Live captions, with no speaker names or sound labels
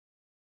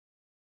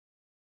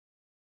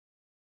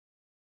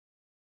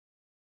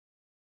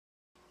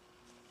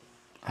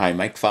Hi,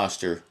 Mike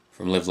Foster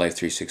from Live Life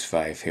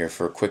 365 here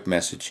for a quick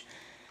message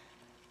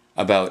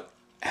about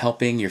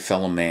helping your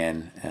fellow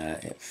man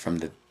from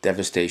the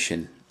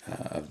devastation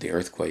of the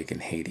earthquake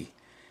in Haiti.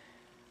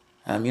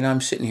 I'm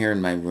sitting here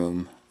in my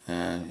room,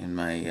 in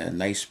my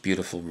nice,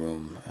 beautiful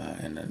room,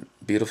 in a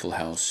beautiful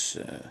house,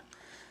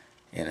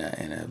 in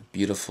a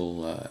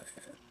beautiful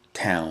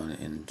town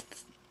in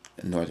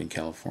Northern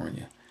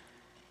California.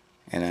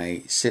 And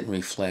I sit and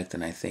reflect,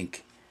 and I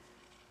think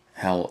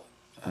how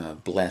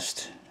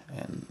blessed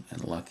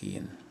and lucky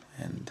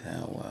and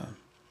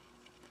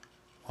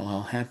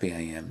how happy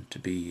I am to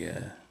be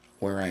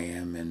where I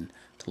am and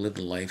to live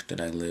the life that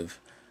I live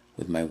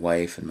with my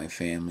wife and my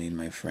family and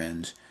my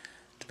friends,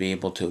 to be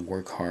able to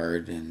work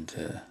hard and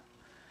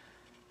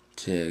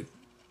to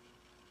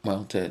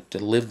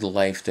live the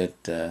life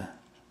that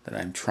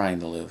I'm trying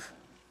to live,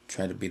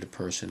 try to be the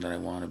person that I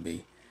want to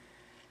be.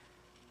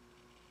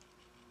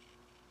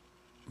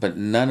 But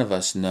none of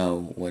us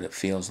know what it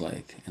feels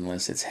like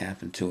unless it's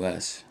happened to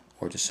us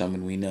or to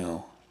someone we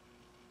know,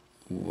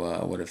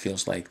 what it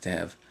feels like to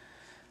have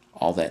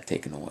all that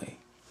taken away.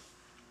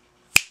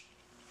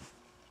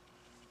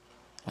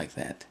 Like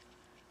that.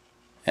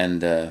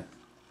 And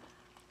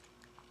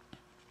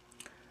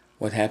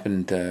what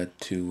happened to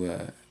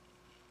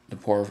the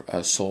poor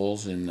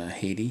souls in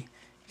Haiti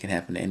can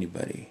happen to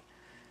anybody.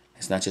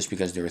 It's not just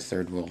because they're a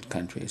third world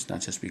country. It's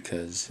not just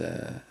because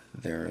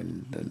they're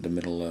in the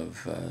middle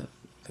of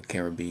the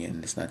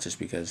Caribbean. It's not just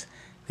because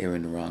they were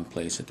in the wrong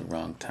place at the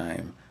wrong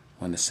time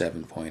when the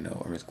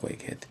 7.0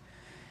 earthquake hit.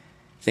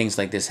 Things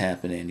like this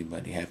happen to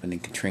anybody. It happened in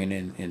Katrina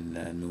in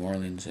New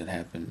Orleans. It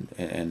happened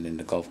and in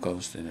the Gulf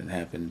Coast, and it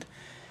happened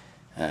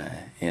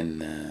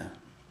in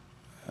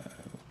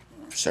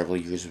several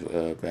years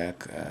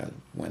back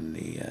when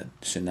the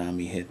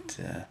tsunami hit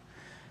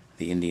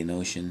the Indian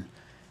Ocean.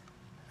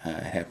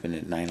 It happened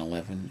at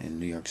 9/11 in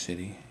New York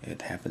City.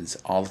 It happens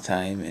all the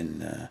time in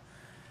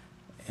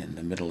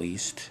the Middle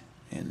East,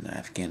 in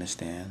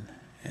Afghanistan,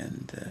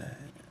 and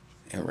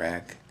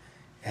Iraq.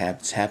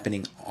 It's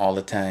happening all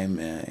the time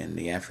in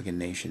the African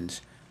nations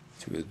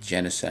through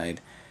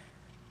genocide.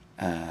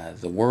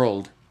 The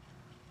world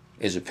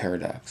is a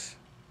paradox.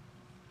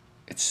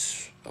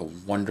 It's a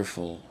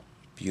wonderful,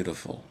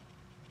 beautiful,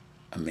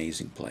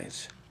 amazing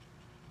place.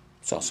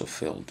 It's also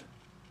filled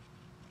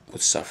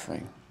with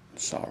suffering,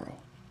 sorrow,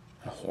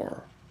 and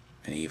horror,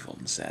 and evil,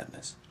 and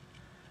sadness.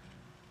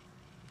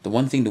 The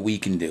one thing that we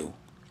can do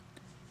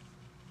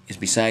is,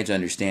 besides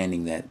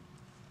understanding that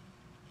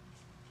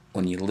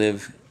when you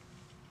live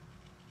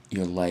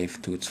your life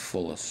to its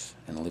fullest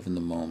and live in the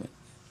moment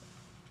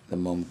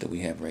that we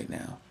have right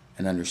now,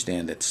 and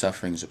understand that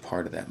suffering is a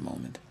part of that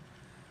moment,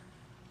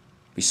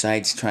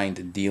 besides trying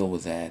to deal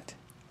with that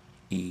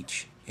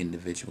each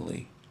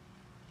individually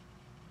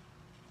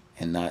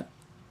and not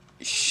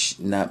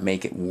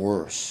make it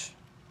worse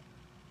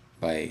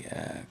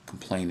by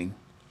complaining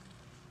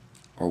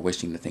or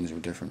wishing that things were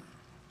different,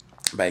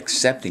 by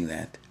accepting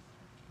that,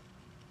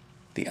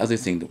 the other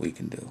thing that we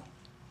can do,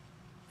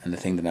 and the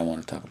thing that I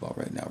want to talk about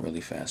right now really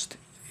fast,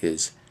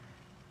 is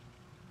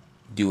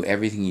do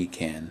everything you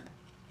can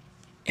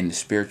in the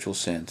spiritual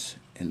sense,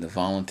 in the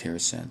volunteer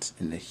sense,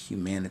 in the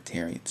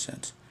humanitarian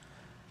sense,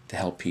 to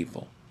help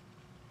people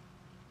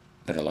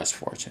that are less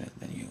fortunate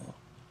than you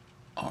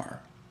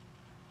are,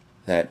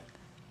 that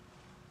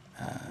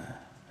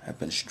have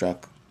been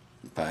struck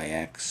by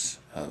acts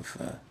of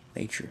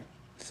nature,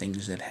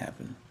 things that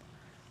happen,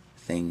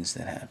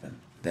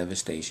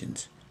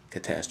 devastations,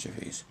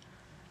 catastrophes,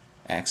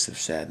 acts of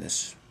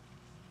sadness,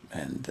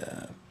 and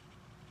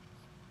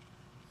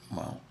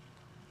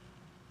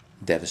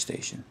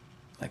devastation,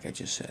 like I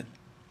just said,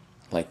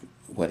 like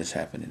what has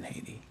happened in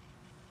Haiti.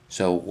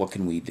 So what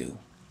can we do?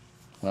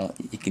 Well,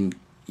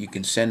 you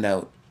can send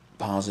out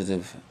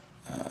positive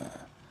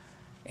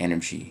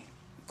energy,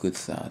 good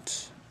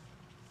thoughts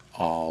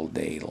all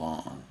day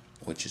long,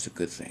 which is a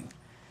good thing.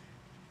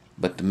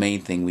 But the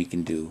main thing we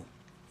can do,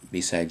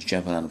 besides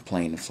jumping on a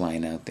plane and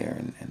flying out there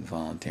and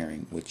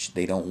volunteering, which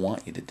they don't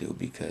want you to do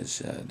because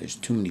there's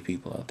too many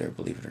people out there,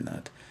 believe it or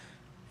not.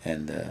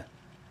 And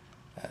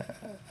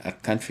a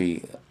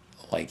country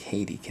like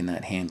Haiti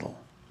cannot handle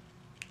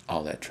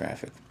all that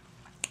traffic.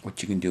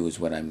 What you can do is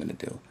what I'm going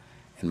to do.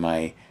 And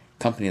my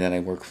company that I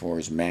work for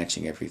is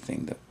matching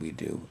everything that we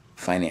do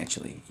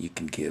financially. You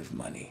can give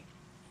money.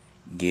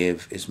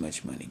 Give as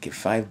much money. Give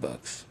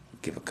 $5.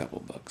 Give a couple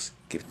bucks.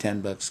 Give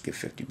 $10. Give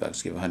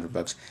 $50. Give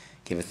 $100.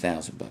 Give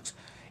 $1,000.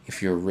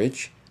 If you're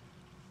rich,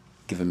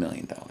 give $1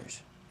 million.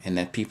 And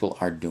that people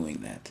are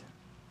doing that.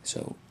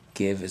 So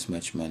give as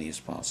much money as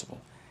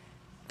possible.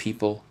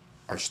 People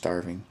are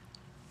starving.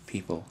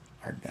 People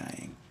are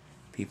dying.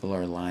 People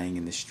are lying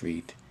in the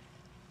street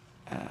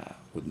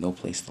with no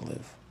place to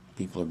live.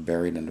 People are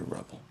buried under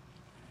rubble.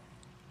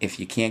 If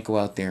you can't go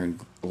out there and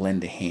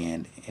lend a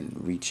hand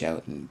and reach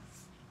out and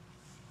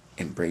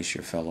embrace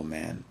your fellow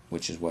man,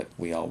 which is what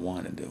we all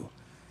want to do,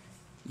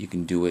 you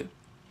can do it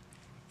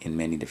in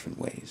many different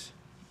ways.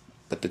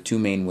 But the two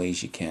main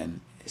ways you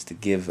can is to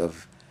give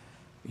of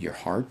your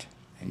heart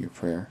and your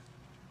prayer,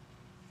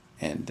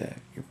 and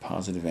your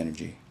positive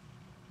energy,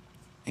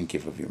 and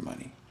give of your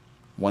money.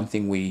 One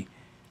thing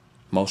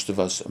most of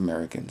us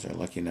Americans are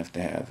lucky enough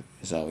to have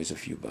is always a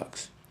few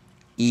bucks.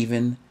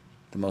 Even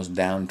the most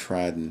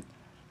downtrodden,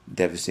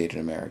 devastated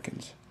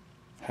Americans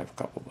have a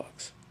couple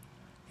bucks.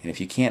 And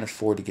if you can't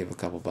afford to give a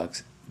couple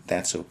bucks,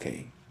 that's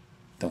okay.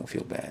 Don't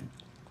feel bad.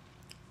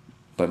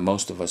 But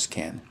most of us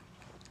can.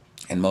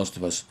 And most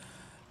of us,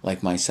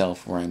 like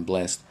myself, where I'm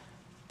blessed,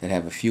 that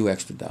have a few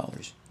extra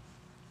dollars,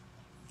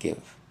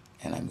 give.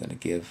 And I'm going to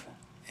give,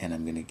 and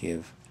I'm going to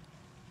give,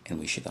 and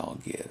we should all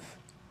give.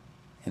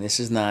 And this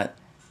is not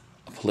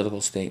a political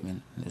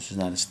statement. This is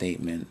not a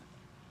statement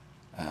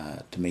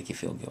to make you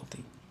feel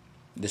guilty.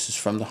 This is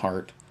from the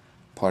heart,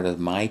 part of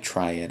my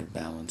triad of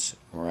balance,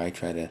 where I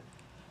try to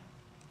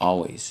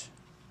always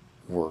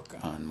work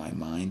on my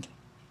mind,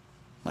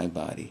 my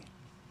body,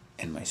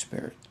 and my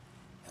spirit.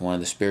 And one of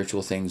the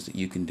spiritual things that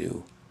you can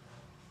do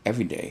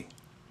every day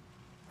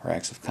are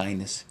acts of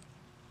kindness,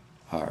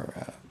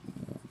 are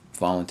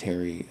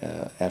voluntary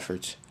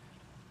efforts,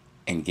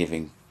 and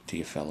giving to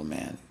your fellow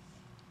man.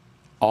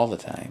 All the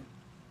time,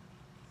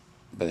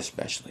 but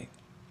especially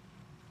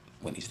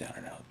when he's down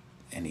and out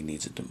and he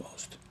needs it the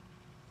most.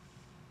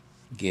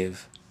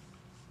 Give.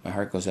 My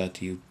heart goes out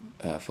to you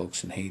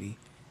folks in Haiti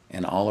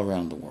and all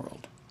around the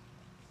world.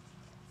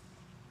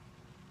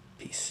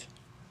 Peace.